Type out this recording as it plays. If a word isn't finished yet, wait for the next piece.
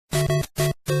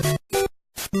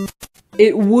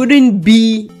it wouldn't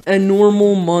be a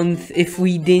normal month if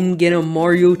we didn't get a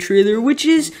Mario trailer, which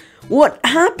is what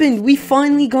happened. We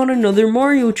finally got another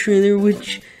Mario trailer,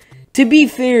 which, to be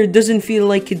fair, doesn't feel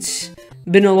like it's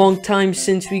been a long time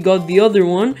since we got the other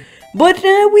one. But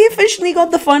we officially got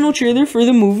the final trailer for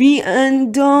the movie,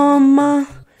 and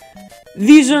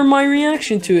these are my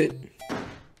reaction to it.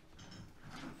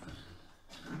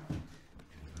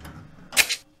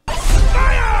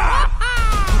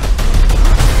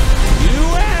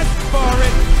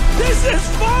 This is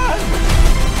fun!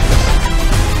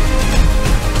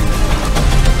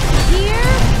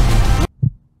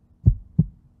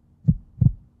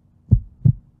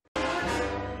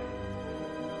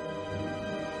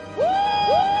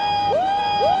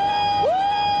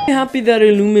 Happy that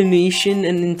Illumination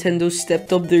and Nintendo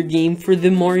stepped up their game for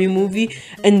the Mario movie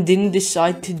and didn't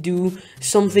decide to do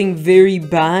something very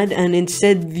bad, and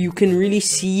instead you can really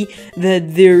see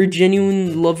that they're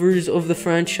genuine lovers of the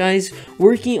franchise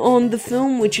working on the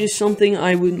film, which is something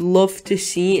I would love to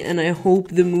see, and I hope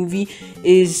the movie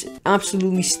is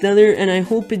absolutely stellar, and I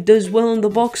hope it does well in the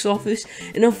box office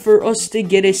enough for us to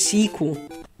get a sequel.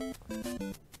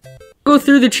 Go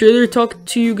through the trailer, talk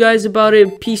to you guys about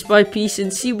it piece by piece,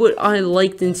 and see what I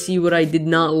liked and see what I did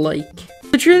not like.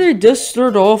 The trailer does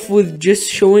start off with just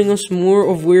showing us more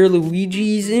of where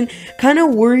Luigi is in. Kind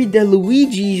of worried that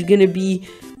Luigi is gonna be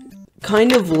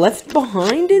kind of left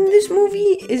behind in this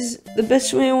movie, is the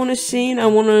best way I want to say it. I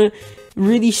want to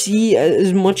really see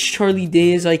as much Charlie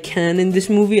Day as I can in this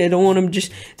movie. I don't want him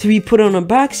just to be put on a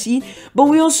backseat, but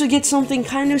we also get something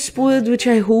kind of spoiled, which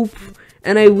I hope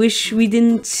and I wish we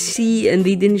didn't see and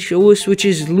they didn't show us, which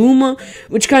is LUMA,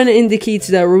 which kind of indicates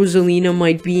that Rosalina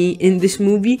might be in this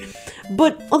movie.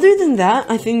 But other than that,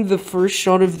 I think the first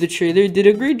shot of the trailer did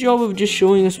a great job of just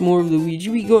showing us more of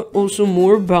Luigi. We got also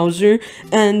more Bowser,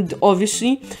 and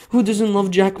obviously, who doesn't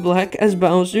love Jack Black as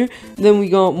Bowser? Then we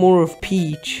got more of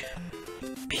Peach.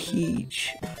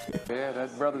 Yeah,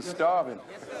 that brother's starving.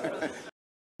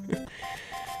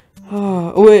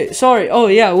 Oh, wait, sorry. Oh,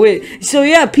 yeah, wait. So,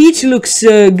 yeah, Peach looks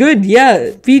good.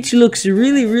 Yeah, Peach looks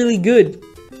really, really good.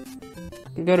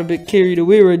 Got a bit carried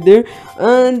away right there.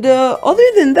 And, other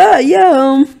than that,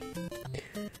 yeah,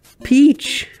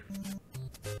 Peach.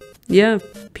 Yeah,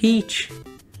 Peach.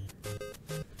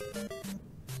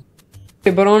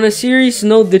 Okay, but on a serious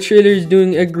note, the trailer is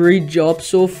doing a great job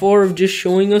so far of just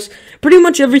showing us pretty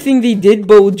much everything they did,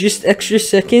 but with just extra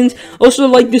seconds. Also,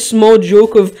 like the small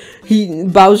joke of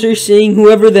Bowser saying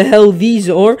whoever the hell these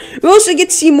are. We also get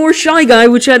to see more Shy Guy,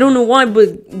 which I don't know why,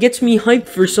 but gets me hyped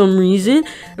for some reason.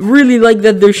 I really like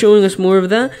that they're showing us more of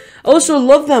that. I also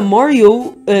love that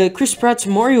Mario, Chris Pratt's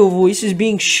Mario voice is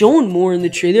being shown more in the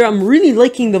trailer. I'm really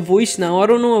liking the voice now. I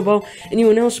don't know about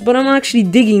anyone else, but I'm actually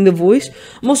digging the voice.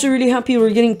 I'm also really happy we're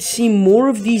getting to see more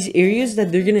of these areas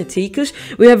that they're going to take us.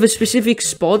 We have a specific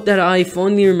spot that I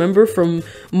fondly remember from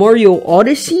Mario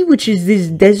Odyssey, which is this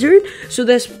desert. So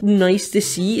that's nice to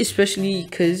see, especially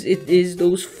because it is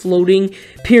those floating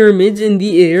pyramids in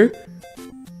the air.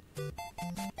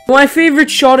 My favorite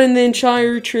shot in the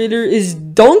entire trailer is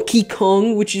Donkey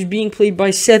Kong, which is being played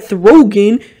by Seth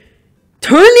Rogen,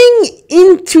 turning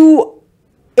into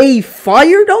a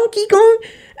fire Donkey Kong,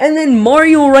 and then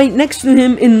Mario right next to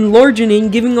him enlarging,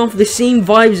 giving off the same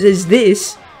vibes as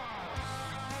this.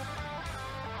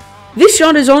 This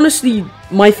shot is honestly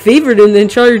my favorite in the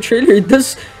entire trailer. It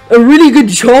does a really good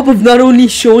job of not only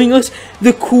showing us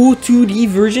the cool 2D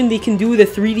version they can do with a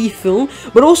 3D film,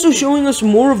 but also showing us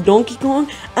more of Donkey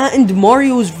Kong and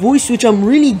Mario's voice, which I'm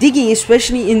really digging,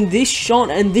 especially in this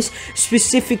shot and this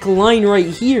specific line right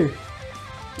here.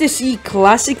 To see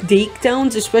classic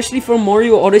takedowns, especially from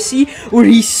Mario Odyssey, where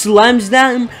he slams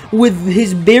them with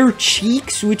his bare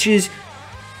cheeks, which is,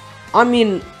 I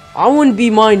mean, I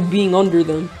wouldn't mind being under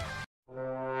them.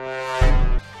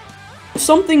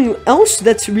 Something else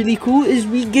that's really cool is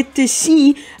we get to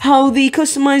see how they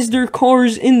customize their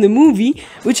cars in the movie,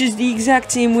 which is the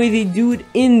exact same way they do it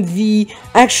in the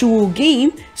actual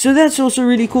game. So that's also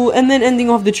really cool. And then ending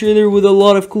off the trailer with a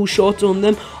lot of cool shots on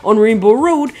them on Rainbow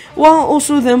Road, while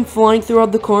also them flying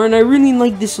throughout the car. And I really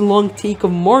like this long take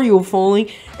of Mario falling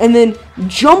and then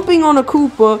jumping on a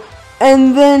Koopa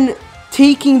and then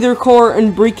taking their car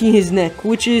and breaking his neck,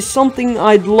 which is something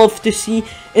I'd love to see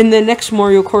in the next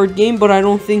Mario Kart game, but I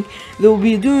don't think they'll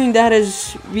be doing that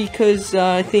because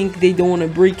I think they don't want to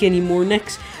break any more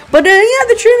necks. But yeah,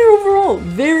 the trailer overall,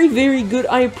 very, very good.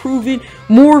 I approve it.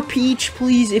 More Peach,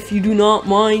 please, if you do not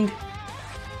mind.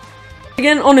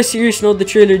 Again, on a serious note, the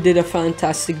trailer did a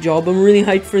fantastic job. I'm really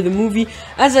hyped for the movie.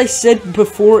 As I said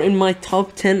before in my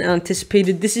top 10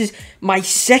 anticipated, this is my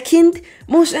second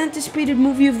most anticipated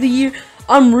movie of the year.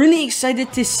 I'm really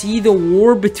excited to see the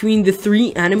war between the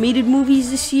 3 animated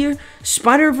movies this year.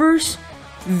 Spider-Verse,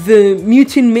 the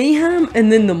Mutant Mayhem,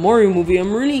 and then the Mario movie.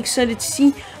 I'm really excited to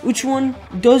see which one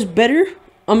does better.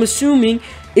 I'm assuming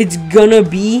it's gonna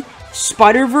be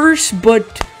Spider-Verse,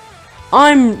 but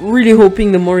I'm really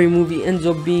hoping the Mario movie ends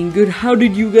up being good. How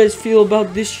did you guys feel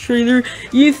about this trailer?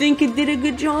 You think it did a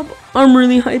good job? I'm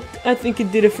really hyped. I think it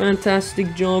did a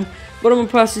fantastic job. But I'm gonna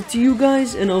pass it to you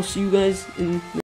guys, and I'll see you guys in